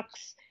hard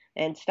knocks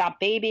and stop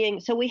babying.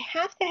 So we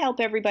have to help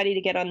everybody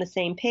to get on the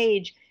same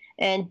page,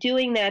 and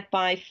doing that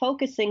by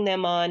focusing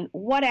them on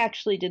what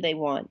actually do they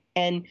want.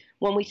 And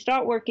when we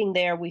start working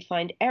there, we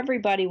find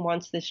everybody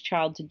wants this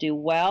child to do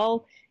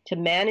well, to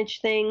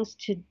manage things,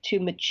 to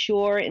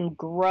mature and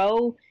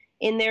grow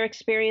in their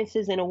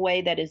experiences in a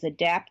way that is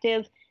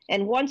adaptive.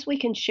 And once we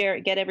can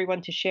get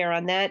everyone to share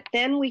on that,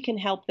 then we can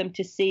help them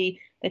to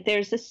see that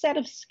there's a set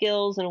of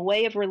skills and a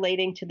way of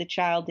relating to the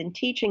child and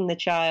teaching the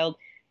child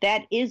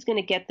that is going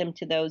to get them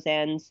to those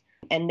ends,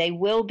 and they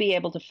will be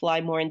able to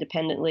fly more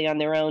independently on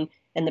their own,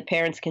 and the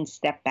parents can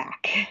step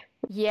back.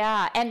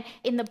 Yeah, and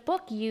in the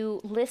book,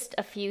 you list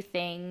a few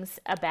things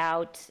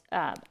about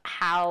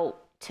how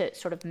to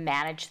sort of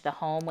manage the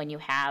home when you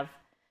have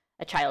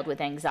a child with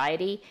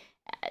anxiety,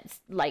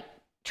 like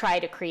try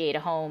to create a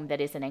home that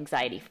is an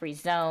anxiety-free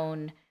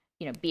zone,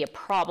 be a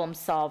problem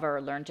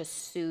solver, learn to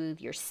soothe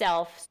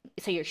yourself.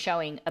 So you're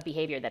showing a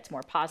behavior that's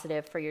more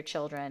positive for your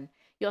children.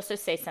 You also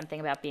say something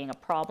about being a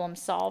problem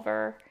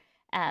solver.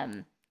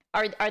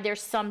 Are there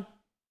some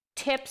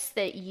tips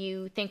that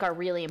you think are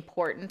really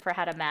important for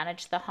how to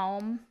manage the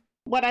home?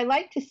 What I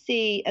like to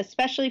see,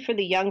 especially for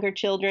the younger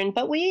children,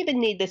 but we even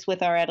need this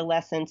with our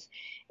adolescents,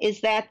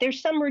 is that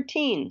there's some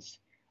routines,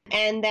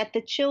 and that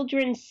the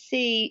children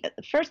see,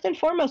 first and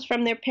foremost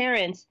from their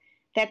parents,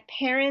 that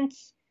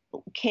parents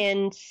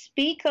can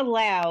speak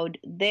aloud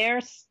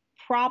their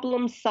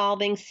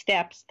problem-solving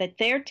steps that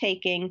they're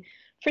taking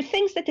for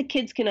things that the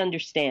kids can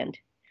understand.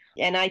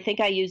 And I think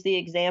I use the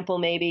example,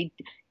 maybe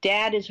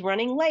dad is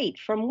running late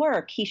from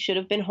work. He should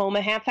have been home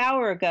a half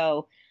hour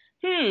ago.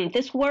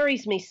 This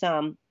worries me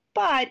some.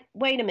 But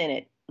wait a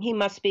minute, he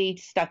must be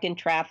stuck in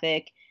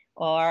traffic,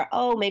 or,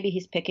 oh, maybe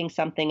he's picking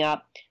something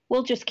up.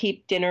 We'll just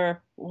keep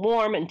dinner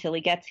warm until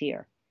he gets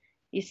here.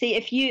 You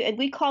see,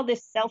 we call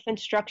this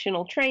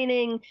self-instructional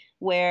training,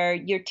 where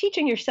you're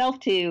teaching yourself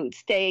to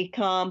stay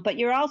calm, but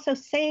you're also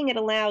saying it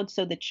aloud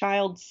so the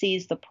child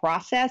sees the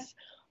process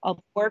of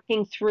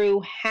working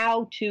through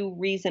how to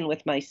reason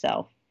with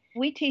myself.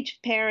 We teach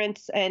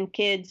parents and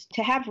kids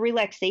to have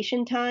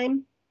relaxation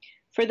time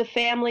for the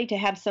family, to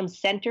have some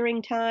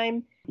centering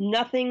time.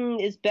 Nothing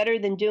is better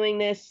than doing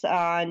this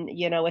on,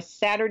 a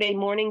Saturday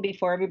morning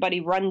before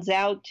everybody runs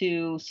out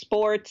to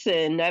sports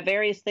and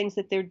various things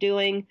that they're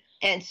doing.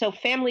 And so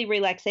family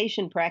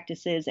relaxation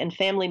practices and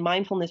family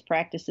mindfulness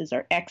practices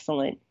are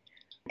excellent.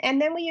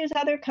 And then we use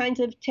other kinds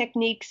of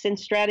techniques and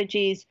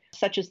strategies,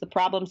 such as the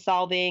problem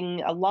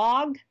solving a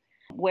log,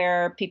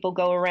 where people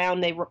go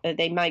around,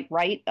 they might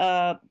write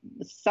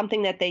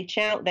something that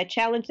that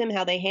challenged them,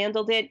 how they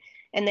handled it,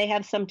 and they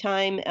have some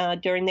time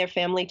during their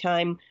family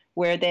time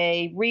where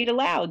they read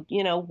aloud,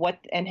 what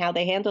and how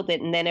they handled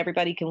it, and then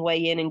everybody can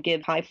weigh in and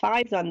give high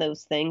fives on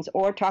those things,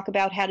 or talk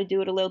about how to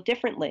do it a little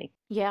differently.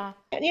 Yeah.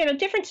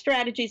 Different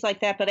strategies like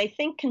that. But I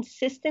think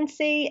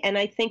consistency, and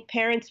I think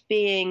parents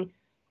being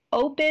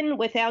open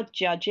without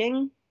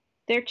judging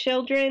their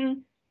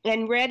children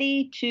and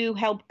ready to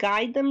help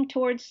guide them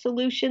towards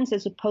solutions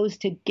as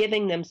opposed to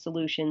giving them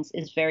solutions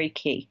is very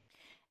key.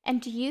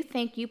 And do you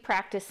think you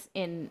practice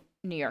in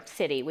New York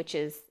City, which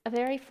is a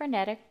very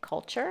frenetic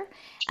culture?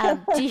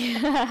 Do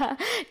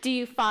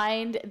you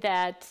find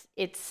that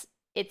it's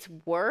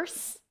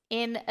worse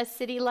in a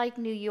city like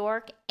New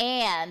York?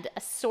 And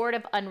a sort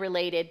of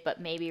unrelated but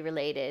maybe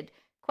related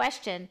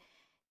question,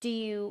 do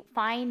you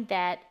find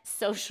that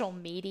social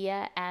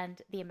media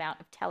and the amount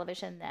of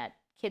television that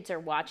kids are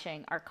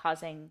watching are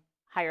causing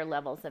higher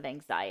levels of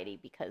anxiety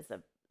because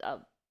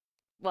of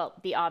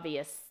the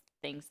obvious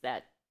things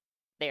that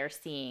they're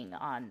seeing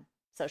on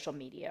social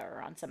media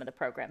or on some of the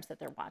programs that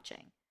they're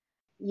watching?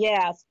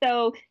 Yeah.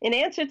 So in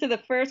answer to the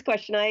first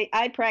question,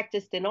 I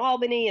practiced in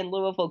Albany and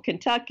Louisville,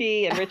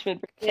 Kentucky, and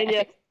Richmond, Virginia.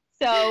 Okay.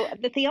 So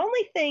the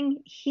only thing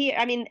here,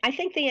 I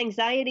think the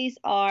anxieties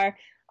are,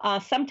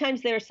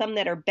 sometimes there are some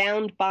that are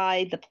bound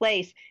by the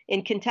place.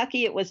 In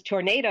Kentucky, it was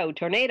tornado,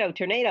 tornado,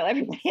 tornado.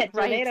 Everybody had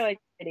tornado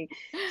anxiety.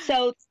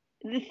 So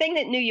the thing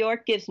that New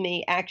York gives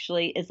me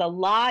actually is a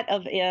lot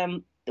of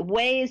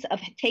ways of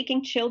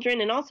taking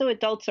children and also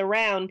adults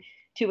around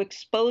to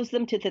expose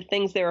them to the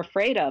things they're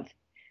afraid of.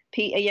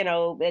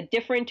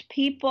 Different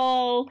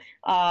people,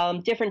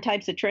 different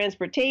types of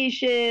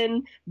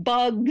transportation,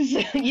 bugs,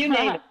 you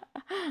name it.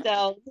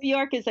 So New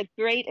York is a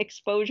great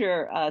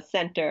exposure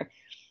center.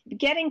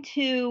 Getting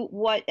to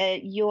what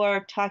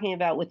you're talking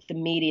about with the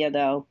media,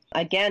 though,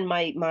 again,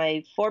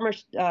 my former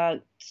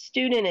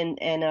student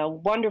and a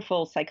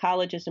wonderful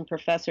psychologist and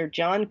professor,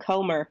 John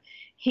Comer,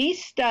 he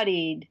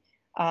studied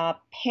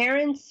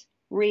parents'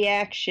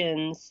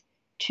 reactions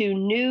to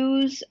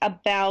news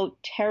about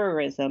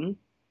terrorism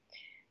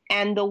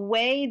and the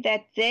way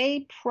that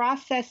they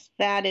process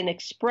that and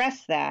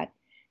express that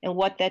and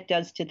what that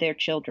does to their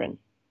children.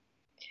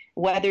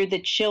 Whether the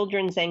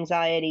children's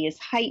anxiety is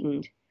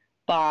heightened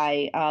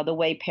by the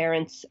way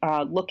parents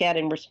look at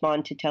and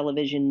respond to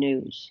television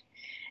news.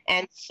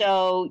 And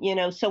so,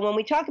 so when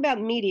we talk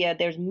about media,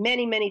 there's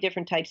many, many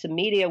different types of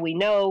media we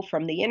know,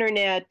 from the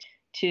internet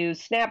to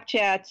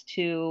Snapchats,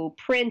 to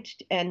print,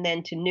 and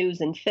then to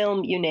news and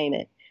film, you name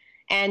it.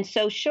 And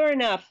so sure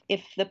enough,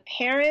 if the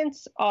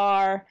parents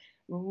are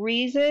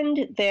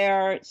reasoned,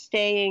 they're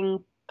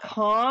staying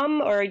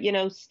calm or,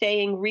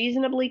 staying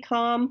reasonably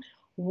calm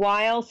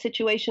while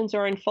situations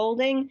are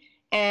unfolding,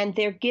 and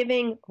they're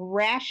giving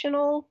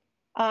rational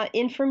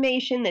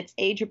information that's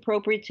age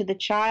appropriate to the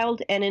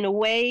child and in a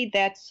way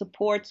that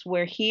supports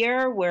we're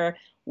here, we're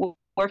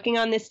working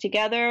on this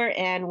together,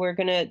 and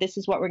this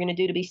is what we're gonna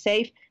do to be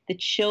safe, the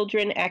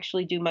children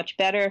actually do much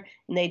better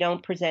and they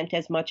don't present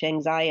as much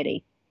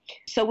anxiety.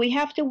 So we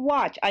have to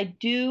watch. I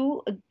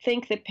do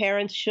think that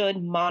parents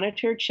should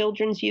monitor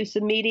children's use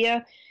of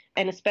media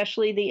and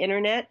especially the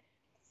internet.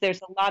 There's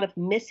a lot of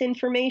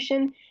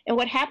misinformation. And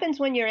what happens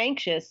when you're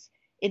anxious,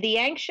 the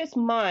anxious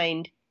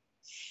mind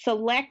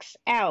selects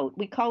out,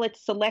 we call it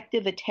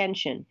selective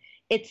attention.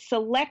 It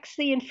selects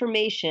the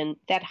information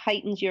that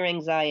heightens your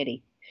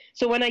anxiety.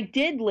 So when I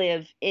did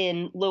live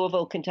in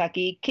Louisville,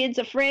 Kentucky, kids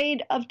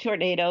afraid of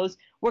tornadoes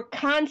were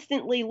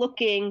constantly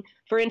looking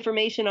for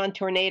information on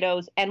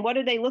tornadoes. And what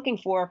are they looking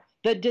for?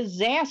 The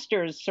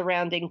disasters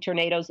surrounding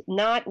tornadoes,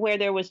 not where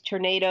there was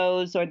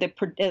tornadoes or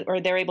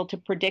they're able to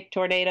predict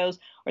tornadoes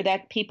or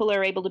that people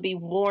are able to be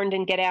warned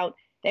and get out.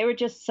 They were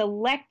just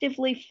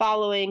selectively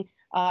following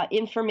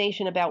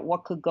information about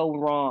what could go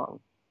wrong.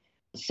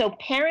 So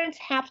parents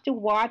have to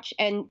watch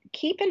and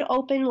keep an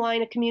open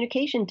line of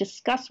communication.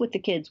 Discuss with the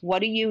kids,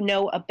 what do you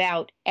know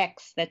about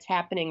X that's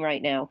happening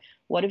right now?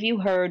 What have you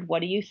heard?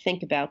 What do you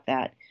think about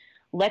that?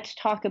 Let's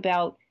talk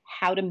about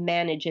how to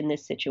manage in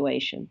this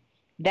situation.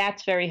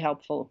 That's very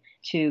helpful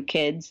to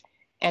kids.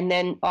 And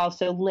then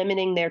also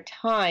limiting their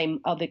time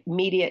of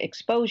media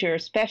exposure,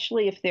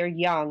 especially if they're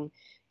young,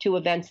 to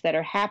events that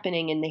are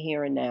happening in the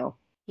here and now.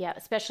 Yeah,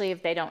 especially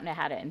if they don't know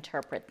how to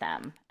interpret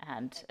them.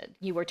 And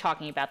you were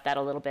talking about that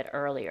a little bit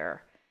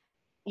earlier.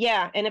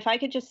 Yeah, and if I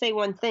could just say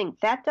one thing,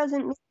 that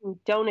doesn't mean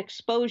don't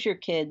expose your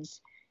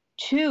kids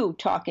to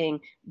talking.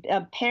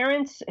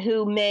 Parents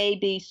who may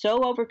be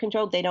so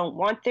over-controlled, they don't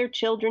want their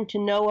children to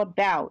know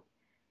about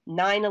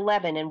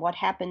 9/11 and what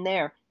happened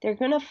there. They're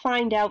going to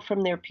find out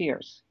from their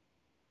peers.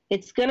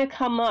 It's going to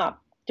come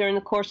up during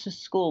the course of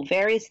school,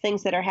 various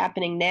things that are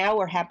happening now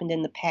or happened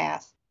in the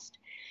past.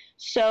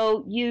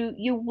 So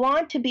you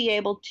want to be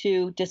able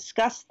to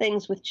discuss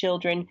things with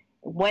children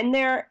when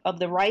they're of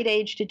the right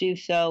age to do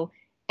so,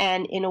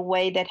 and in a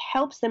way that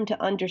helps them to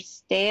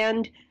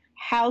understand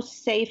how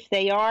safe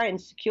they are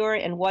and secure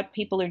and what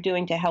people are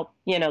doing to help,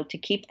 to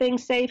keep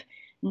things safe,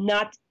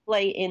 not to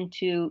play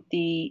into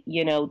the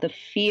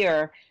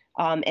fear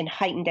and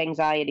heightened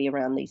anxiety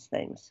around these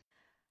things.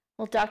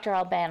 Well, Dr.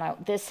 Albano,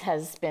 this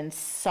has been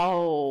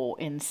so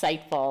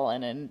insightful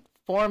and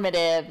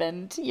informative,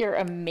 and you're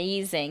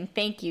amazing.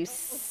 Thank you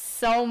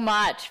so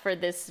much for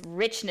this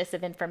richness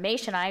of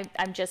information. I've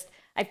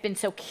been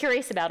so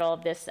curious about all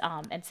of this,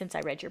 and since I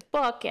read your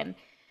book, and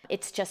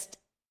it's just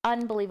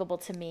unbelievable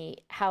to me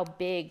how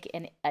big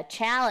a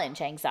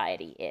challenge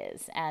anxiety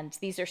is. And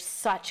these are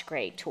such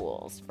great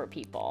tools for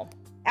people.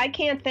 I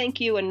can't thank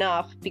you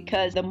enough,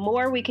 because the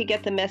more we could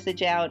get the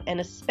message out, and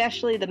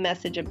especially the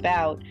message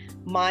about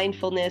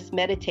mindfulness,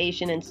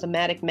 meditation, and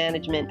somatic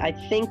management, I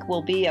think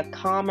we'll be a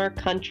calmer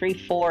country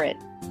for it.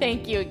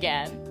 Thank you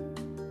again.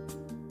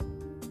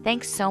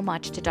 Thanks so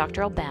much to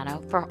Dr.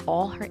 Albano for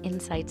all her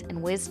insights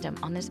and wisdom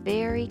on this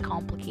very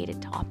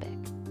complicated topic.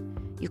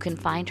 You can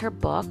find her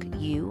book,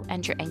 You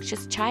and Your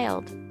Anxious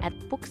Child, at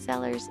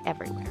booksellers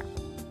everywhere.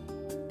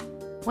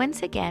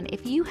 Once again,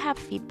 if you have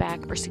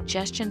feedback or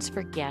suggestions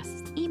for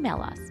guests, email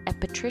us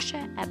at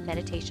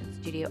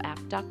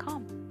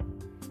patricia@meditationstudioapp.com.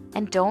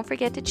 And don't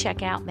forget to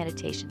check out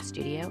Meditation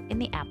Studio in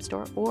the App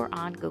Store or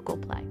on Google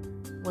Play.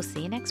 We'll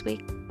see you next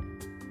week.